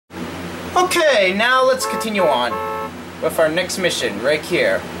Okay, now let's continue on with our next mission right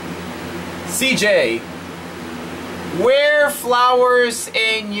here. CJ, wear flowers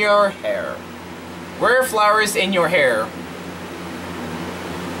in your hair. Wear flowers in your hair.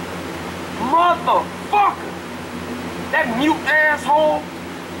 Motherfucker! That mute asshole,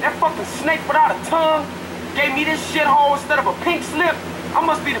 that fucking snake without a tongue, gave me this shithole instead of a pink slip. I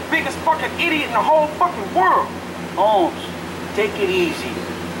must be the biggest fucking idiot in the whole fucking world. Holmes, take it easy.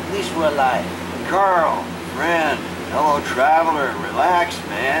 At least we're alive. Carl, friend, fellow traveler, relax,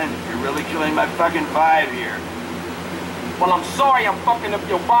 man. You're really killing my fucking vibe here. Well, I'm sorry I'm fucking up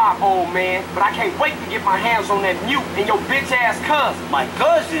your vibe, old man, but I can't wait to get my hands on that mute and your bitch-ass cousin. My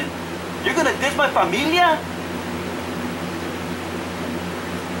cousin? You're gonna diss my familia?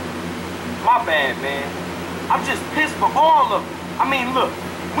 My bad, man. I'm just pissed for all of them. I mean, look,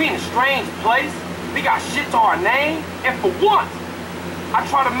 we in a strange place. We got shit to our name, and for once, I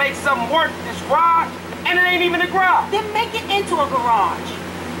try to make something work in this garage, and it ain't even a garage. Then make it into a garage.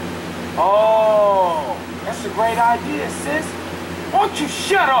 Oh, that's a great idea, sis. Why don't you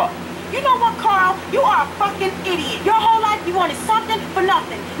shut up? You know what, Carl? You are a fucking idiot. Your whole life you wanted something for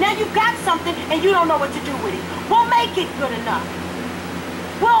nothing. Now you got something and you don't know what to do with it. We'll make it good enough.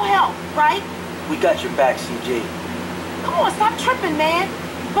 We'll help, right? We got your back, CJ. Come on, stop tripping, man.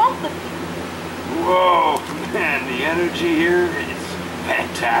 Both of you. Whoa, man, the energy here is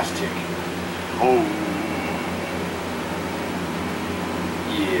fantastic. Oh.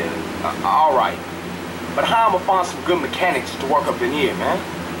 Yeah, all right. But how am I find some good mechanics to work up in here, man?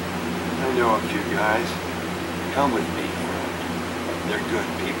 I know a few guys. Come with me, friend. They're good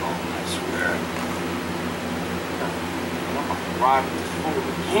people, I swear. I'm gonna ride with this fool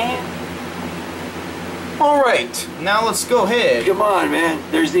again. Alright, now let's go ahead. Come on, man.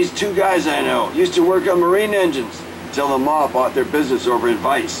 There's these two guys I know. Used to work on marine engines. Till the mob bought their business over in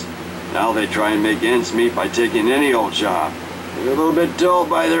Vice. Now they try and make ends meet by taking any old job. They're a little bit dulled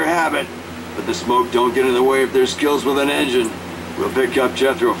by their habit, but the smoke don't get in the way of their skills with an engine. We'll pick up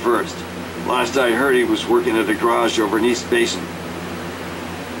Jethro first. Last I heard, he was working at a garage over in East Basin.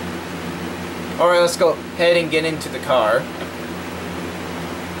 Alright, let's go ahead and get into the car.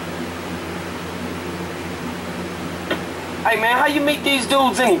 Hey, man, how you meet these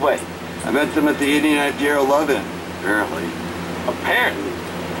dudes anyway? I met them at the 89th year of Love-In, apparently. Apparently.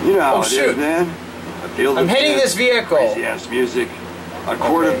 You know how Oh, it shoot. is, man. A field I'm of hitting kids, this vehicle. crazy-ass music, a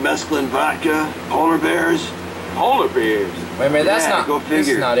quart of mescaline vodka, polar bears. Polar bears. Wait a minute, that's Yeah, not, go this is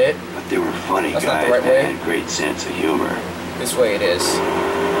figure. not it. But they were funny That's not guys, the right way. man. Great sense of humor. This way it is.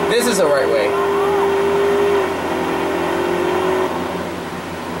 This is the right way.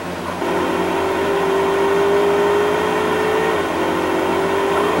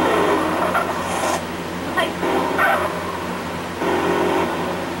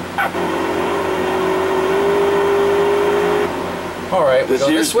 Alright, we This go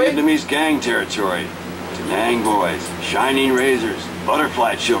here's this way? Vietnamese gang territory. Danang boys, shining razors,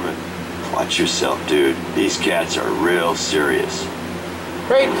 butterfly children. Watch yourself, dude. These cats are real serious.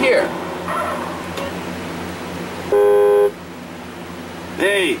 Right here.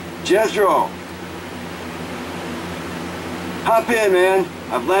 Hey, Jethro. Hop in, man.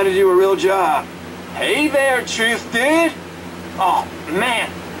 I've landed you a real job. Hey there, Truth Dude. Oh, man.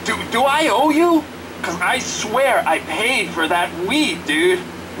 Do I owe you? Because I swear I paid for that weed, dude.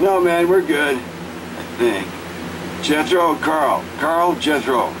 No, man, we're good. I think. Jethro, Carl. Carl,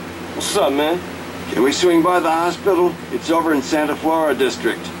 Jethro. What's up, man? Can we swing by the hospital? It's over in Santa Flora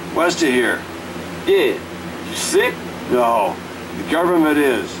District, west of here. Yeah. You sick? No, the government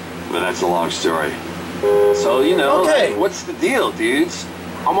is. But that's a long story. So, you know, Okay. like, what's the deal, dudes?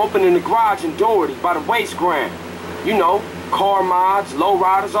 I'm opening the garage in Doherty by the waste ground. You know, car mods, low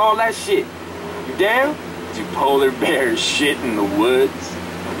riders, all that shit. You down? Do polar bears shit in the woods?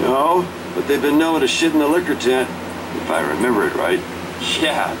 No, but they've been known to shit in the liquor tent, if I remember it right.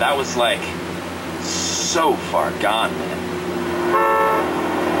 Yeah, that was like so far gone, man.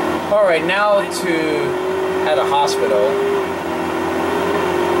 Alright, now to at a hospital.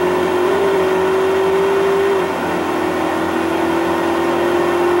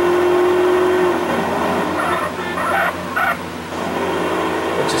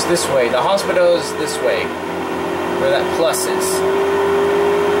 Which is this way. The hospital is this way. Where that plus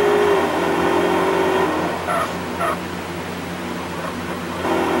is.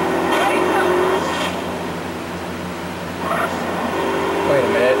 Wait a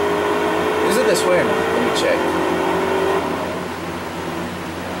minute. Is it this way or not? Let me check.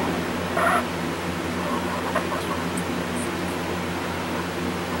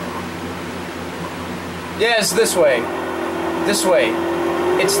 Yeah, it's this way. This way.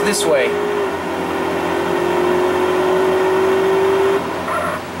 It's this way.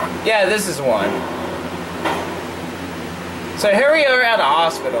 Yeah, this is one. So here we are at a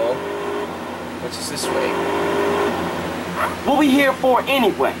hospital, which is this way. What we here for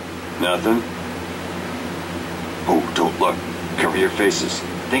anyway? Nothing. Oh, don't look. Cover your faces.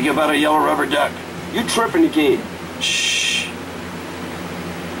 Think about a yellow rubber duck. You tripping again. Shh.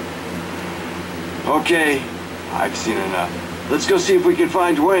 Okay, I've seen enough. Let's go see if we can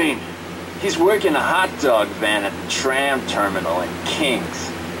find Dwayne. He's working a hot dog van at the tram terminal in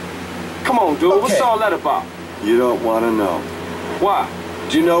Kings. Come on, dude. What's Okay. all that about? You don't want to know. Why?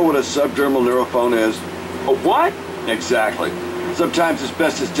 Do you know what a subdermal neurophone is? A what? Exactly. Sometimes it's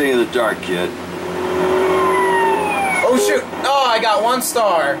best to stay in the dark, kid. Oh shoot! Oh, I got 1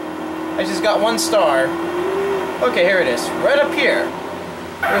 star. I just got 1 star. Okay, here it is. Right up here.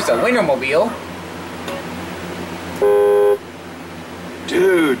 There's the Wienermobile.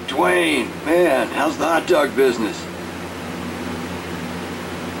 Dude, Dwayne, man, how's the hot dog business?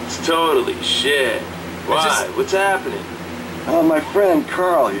 It's totally shit. Why? just- What's happening? Oh, my friend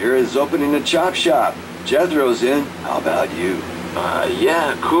Carl here is opening a chop shop. Jethro's in. How about you?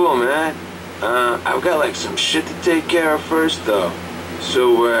 Yeah, cool, man. I've got like some shit to take care of first, though.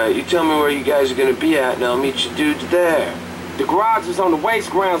 So, you tell me where you guys are gonna be at, and I'll meet you dudes there. The garage is on the waste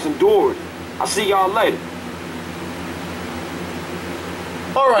grounds in Doherty. I'll see y'all later.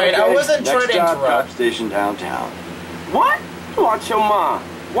 Alright, I Okay, wasn't trying next to stop, interrupt. Cop station downtown. What? You out your mind.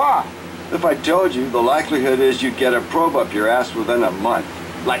 Why? If I told you, the likelihood is you'd get a probe up your ass within a month.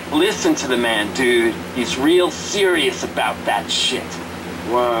 Like, listen to the man, dude. He's real serious about that shit.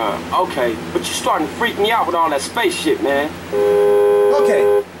 Well, okay. But you're starting to freak me out with all that space shit, man.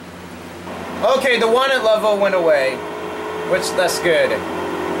 Okay. Okay, the one at level went away. Which, that's good.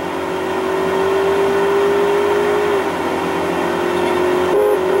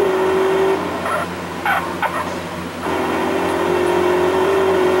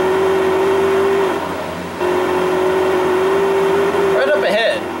 Right up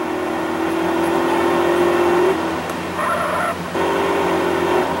ahead.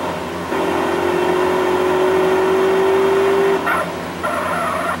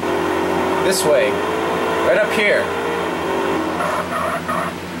 This way. Right up here.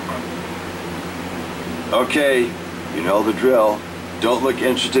 Okay, you know the drill. Don't look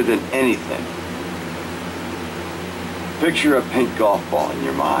interested in anything. Picture a pink golf ball in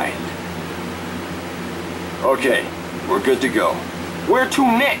your mind. Okay, we're good to go. Where to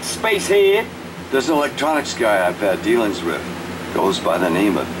next, spacehead? There's an electronics guy I've had dealings with. Goes by the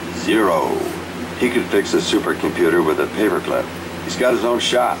name of Zero. He could fix a supercomputer with a paperclip. He's got his own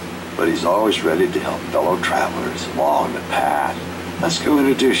shop, but he's always ready to help fellow travelers along the path. Let's go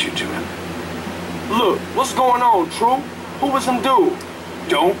introduce you to him. Look, what's going on, True? Who was some dude?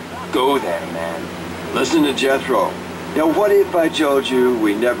 Don't go there, man. Listen to Jethro. Now, what if I told you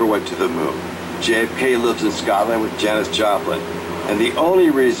we never went to the moon? JFK lives in Scotland with Janis Joplin, and the only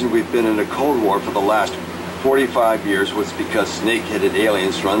reason we've been in a Cold War for the last 45 years was because snake-headed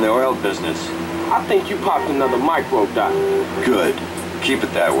aliens run the oil business. I think you popped another micro dot. Good. Keep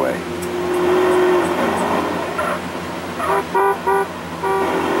it that way.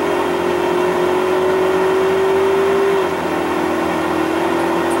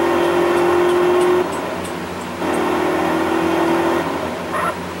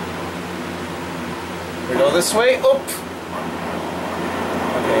 We go this way. Oop.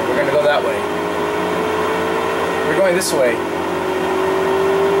 Okay, we're gonna go that way. We're going this way.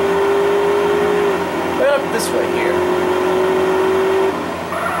 Right up this way here.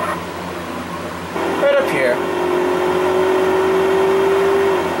 Right up here.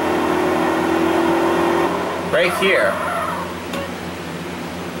 Right here.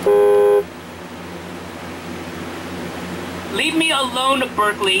 Leave me alone,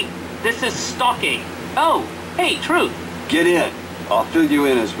 Berkeley. This is stalking. Oh, hey, Truth. Get in. I'll fill you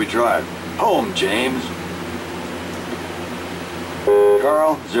in as we drive. Home, James.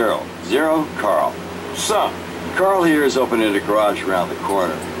 Carl, Zero. Zero, Carl. What's up? Carl here is opening a garage around the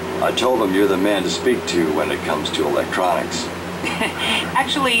corner. I told him you're the man to speak to when it comes to electronics.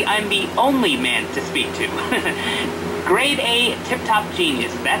 Actually, I'm the only man to speak to. Grade A tip-top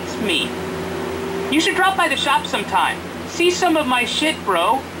genius, that's me. You should drop by the shop sometime. See some of my shit,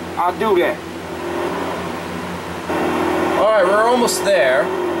 bro. I'll do that. Alright, we're almost there.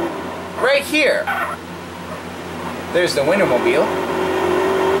 Right here. There's the Wienermobile.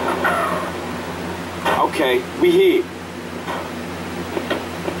 Okay, we here.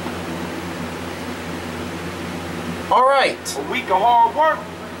 Alright. A week of hard work,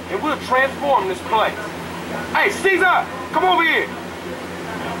 and we'll transform this place. Hey, Caesar, come over here.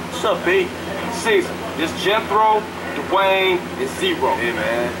 What's up, B? Caesar, this Jethro, Dwayne, and Zero. Hey,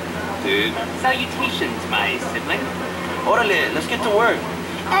 man. Dude. Salutations, my sibling. Orale, let's get to work.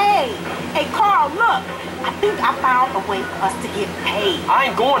 Hey, Carl, look. I think I found a way for us to get paid. I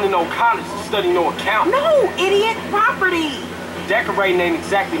ain't going to no college to study no accounting. No, idiot, property. Decorating ain't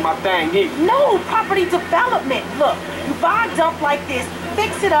exactly my thing either. No, property development. Look, you buy a dump like this,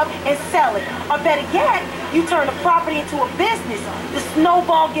 fix it up, and sell it. Or better yet, you turn the property into a business. The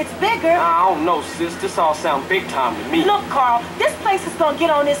snowball gets bigger. I don't know, sis. This all sound big time to me. Look, Carl, this place is gonna get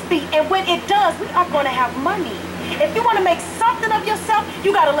on its feet, and when it does, we are gonna have money. If you want to make something of yourself,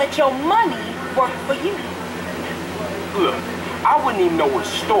 you gotta let your money work for you. Look, I wouldn't even know where to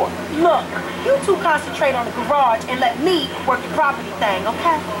start. Look, you two concentrate on the garage and let me work the property thing,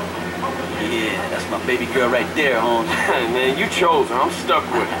 okay? Yeah, that's my baby girl right there, Holmes. Man, you chose her. I'm stuck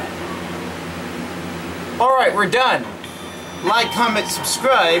with her. Alright, we're done. Like, comment,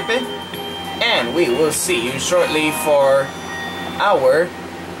 subscribe, and we will see you shortly for our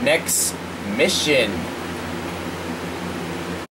next mission.